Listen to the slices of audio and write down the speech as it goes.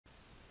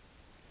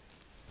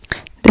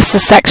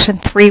This is section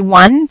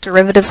 3.1,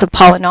 derivatives of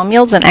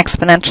polynomials and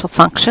exponential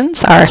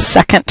functions. Our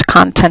second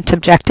content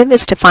objective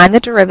is to find the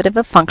derivative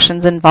of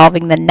functions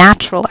involving the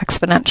natural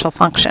exponential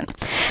function.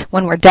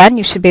 When we're done,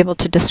 you should be able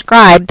to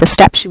describe the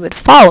steps you would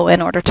follow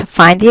in order to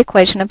find the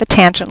equation of a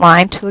tangent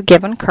line to a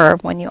given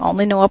curve when you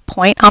only know a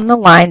point on the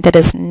line that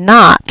is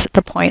not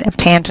the point of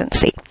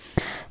tangency.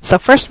 So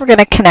first we're going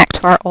to connect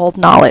to our old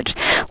knowledge.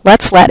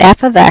 Let's let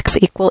f of x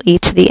equal e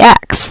to the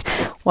x.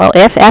 Well,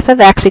 if f of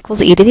x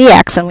equals e to the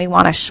x and we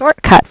want a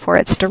shortcut for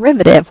its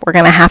derivative, we're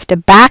going to have to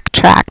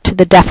backtrack to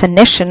the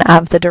definition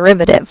of the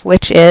derivative,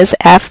 which is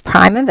f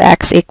prime of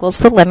x equals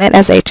the limit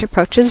as h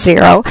approaches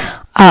 0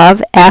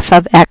 of f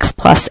of x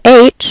plus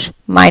h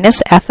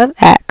minus f of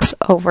x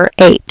over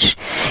h.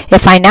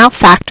 If I now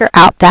factor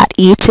out that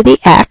e to the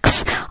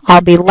x,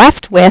 I'll be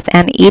left with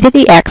an e to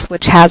the x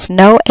which has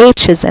no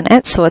h's in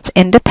it, so it's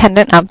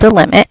independent of the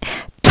limit,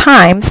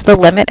 times the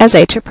limit as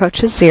h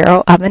approaches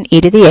 0 of an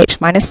e to the h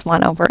minus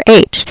 1 over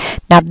h.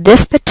 Now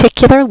this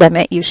particular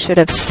limit you should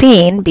have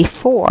seen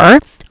before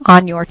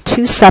on your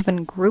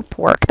 2-7 group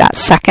work, that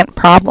second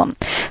problem.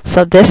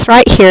 So this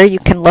right here, you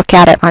can look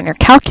at it on your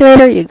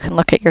calculator, you can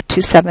look at your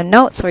 2-7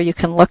 notes, or you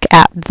can look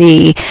at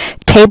the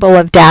table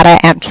of data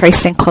and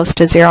tracing close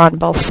to 0 on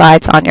both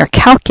sides on your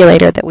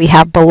calculator that we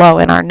have below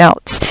in our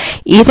notes.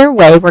 Either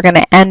way, we're going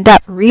to end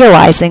up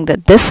realizing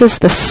that this is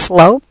the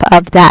slope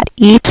of that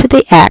e to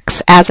the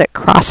x as it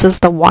crosses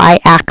the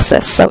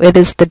y-axis. So it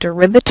is the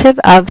derivative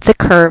of the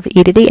curve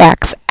e to the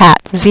x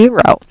at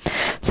 0.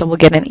 So we'll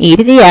get an e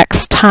to the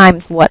x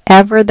times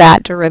whatever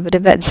that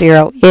derivative at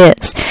 0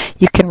 is.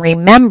 You can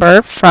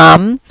remember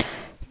from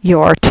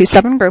your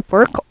 2-7 group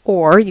work,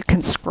 or you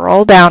can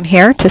scroll down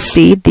here to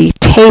see the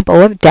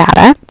table of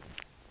data,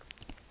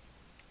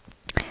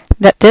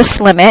 that this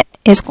limit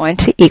is going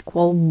to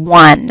equal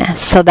 1.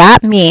 So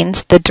that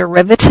means the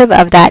derivative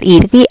of that e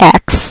to the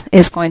x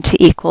is going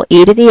to equal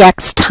e to the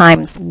x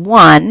times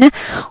 1,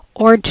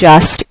 or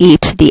just e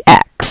to the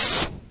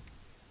x.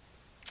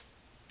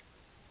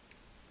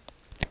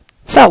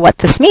 So what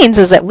this means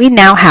is that we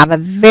now have a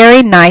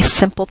very nice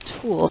simple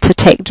tool to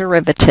take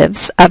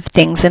derivatives of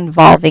things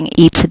involving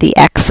e to the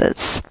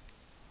x's.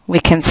 We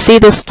can see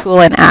this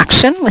tool in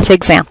action with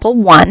example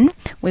 1.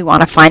 We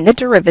want to find the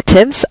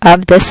derivatives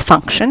of this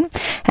function,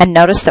 and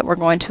notice that we're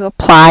going to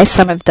apply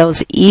some of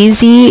those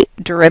easy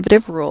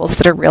derivative rules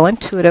that are real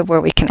intuitive,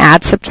 where we can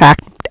add,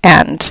 subtract,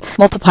 and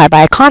multiply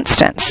by a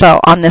constant. So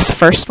on this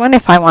first one,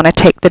 if I want to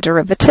take the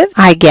derivative,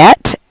 I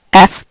get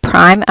f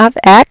prime of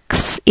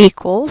x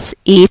equals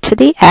e to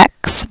the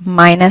x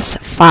minus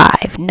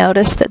 5.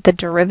 Notice that the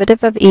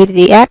derivative of e to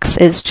the x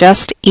is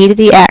just e to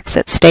the x.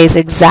 It stays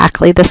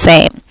exactly the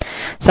same.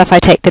 So if I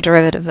take the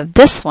derivative of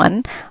this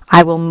one,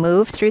 I will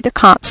move through the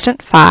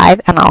constant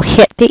 5 and I'll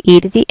hit the e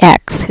to the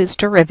x, whose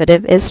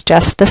derivative is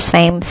just the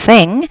same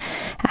thing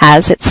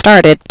as it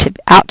started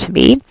out to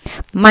be,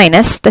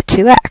 minus the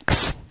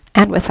 2x.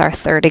 And with our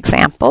third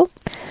example,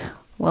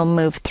 we'll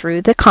move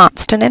through the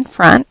constant in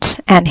front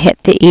and hit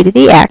the e to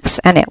the x,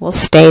 and it will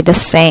stay the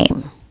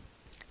same.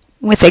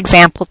 With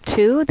example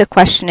 2, the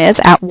question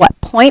is, at what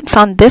points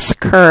on this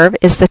curve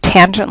is the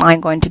tangent line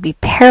going to be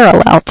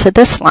parallel to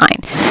this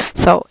line?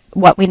 So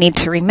what we need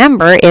to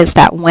remember is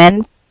that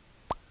when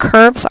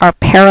curves are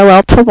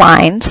parallel to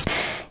lines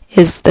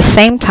is the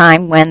same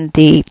time when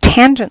the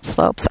tangent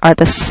slopes are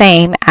the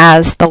same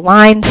as the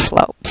line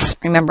slopes.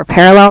 Remember,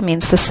 parallel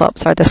means the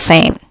slopes are the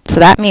same. So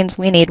that means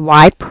we need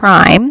y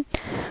prime,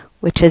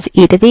 which is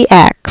e to the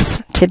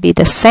x, to be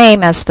the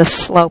same as the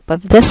slope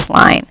of this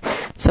line.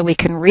 So we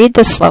can read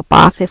the slope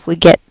off if we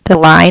get the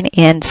line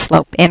in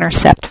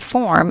slope-intercept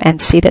form and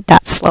see that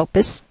that slope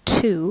is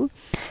 2,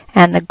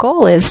 and the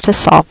goal is to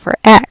solve for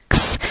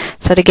x.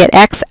 So to get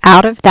x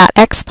out of that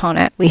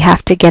exponent, we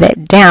have to get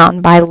it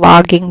down by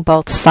logging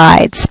both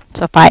sides.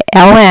 So if I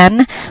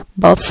ln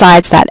both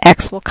sides, that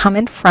x will come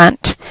in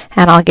front,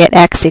 and I'll get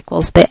x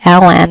equals the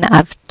ln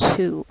of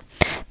 2.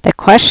 The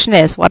question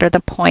is, what are the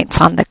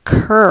points on the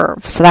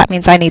curve? So that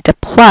means I need to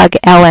plug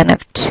ln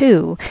of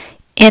 2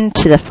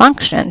 into the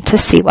function to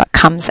see what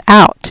comes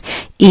out.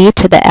 E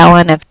to the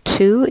ln of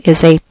 2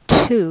 is a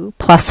 2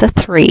 plus a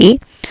 3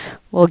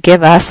 will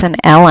give us an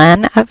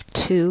ln of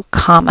 2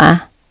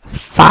 comma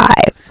 5.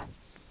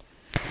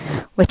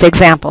 With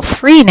example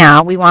 3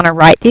 now, we want to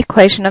write the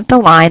equation of the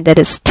line that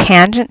is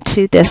tangent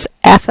to this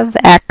f of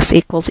x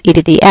equals e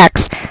to the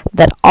x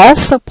that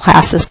also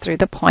passes through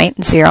the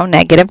point 0,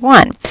 negative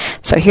 1.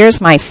 So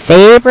here's my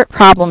favorite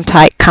problem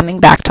type coming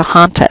back to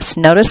haunt us.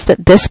 Notice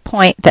that this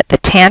point that the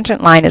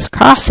tangent line is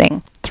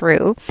crossing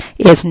through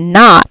is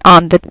not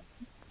on the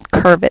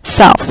curve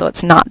itself, so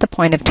it's not the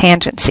point of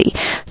tangency.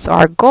 So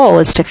our goal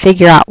is to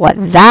figure out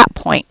what that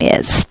point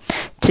is.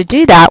 To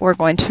do that, we're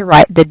going to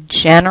write the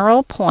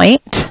general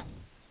point,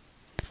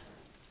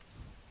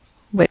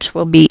 which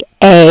will be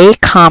a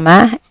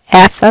comma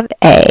f of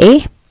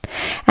a,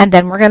 and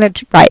then we're going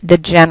to write the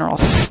general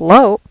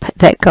slope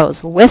that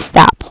goes with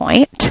that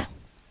point,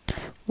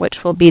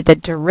 which will be the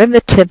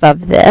derivative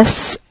of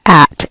this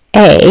at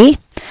a.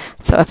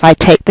 So if I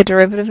take the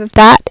derivative of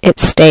that, it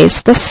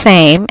stays the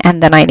same,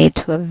 and then I need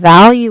to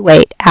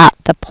evaluate at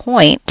the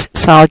point,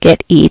 so I'll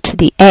get e to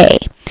the a.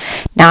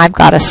 Now I've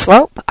got a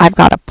slope, I've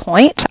got a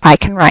point, I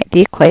can write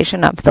the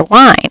equation of the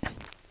line.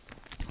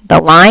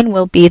 The line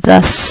will be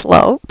the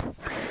slope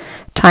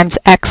times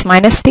x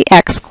minus the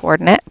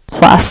x-coordinate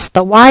plus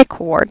the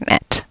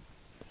y-coordinate.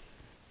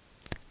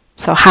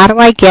 So how do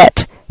I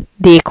get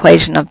the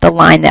equation of the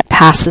line that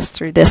passes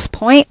through this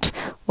point?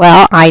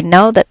 Well, I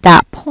know that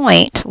that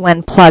point,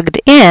 when plugged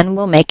in,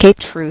 will make a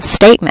true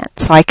statement.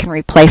 So I can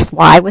replace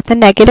y with a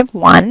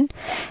 -1,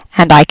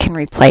 and I can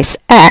replace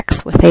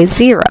x with a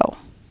 0.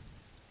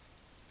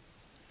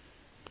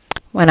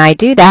 When I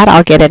do that,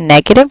 I'll get a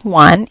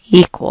 -1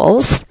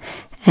 equals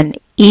an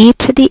e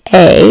to the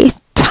a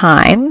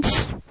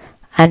times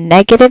a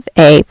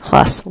 -a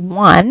plus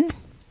 1.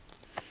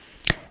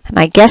 And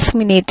I guess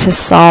we need to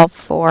solve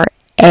for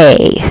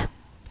a.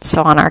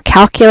 So on our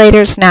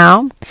calculators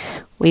now,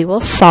 we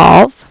will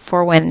solve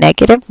for when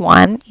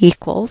 -1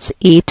 equals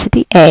e to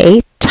the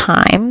a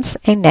times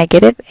a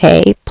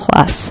 -a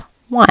plus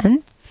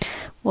 1.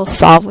 We'll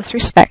solve with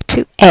respect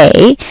to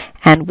a,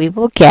 and we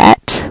will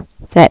get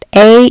that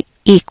a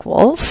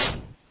equals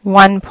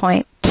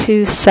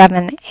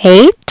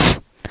 1.278.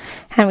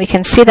 And we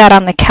can see that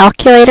on the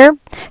calculator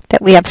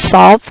that we have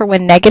solved for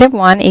when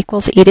 -1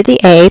 equals e to the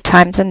a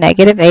times a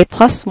 -a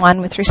plus 1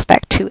 with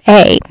respect to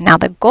a. Now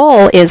the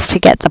goal is to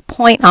get the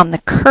point on the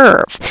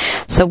curve.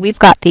 So we've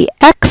got the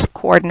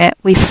x-coordinate,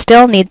 we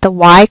still need the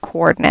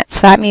y-coordinate.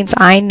 So that means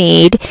I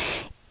need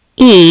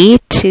e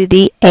to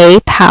the a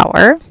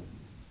power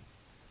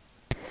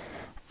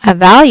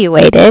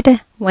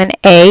evaluated when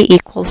a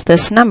equals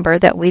this number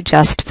that we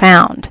just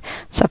found.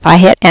 So if I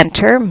hit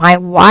enter, my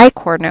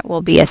y-coordinate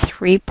will be a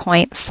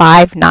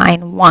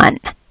 3.591.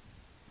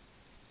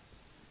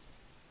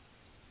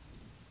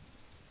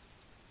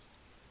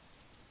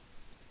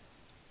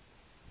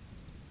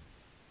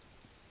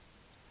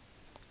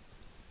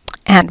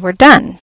 And we're done.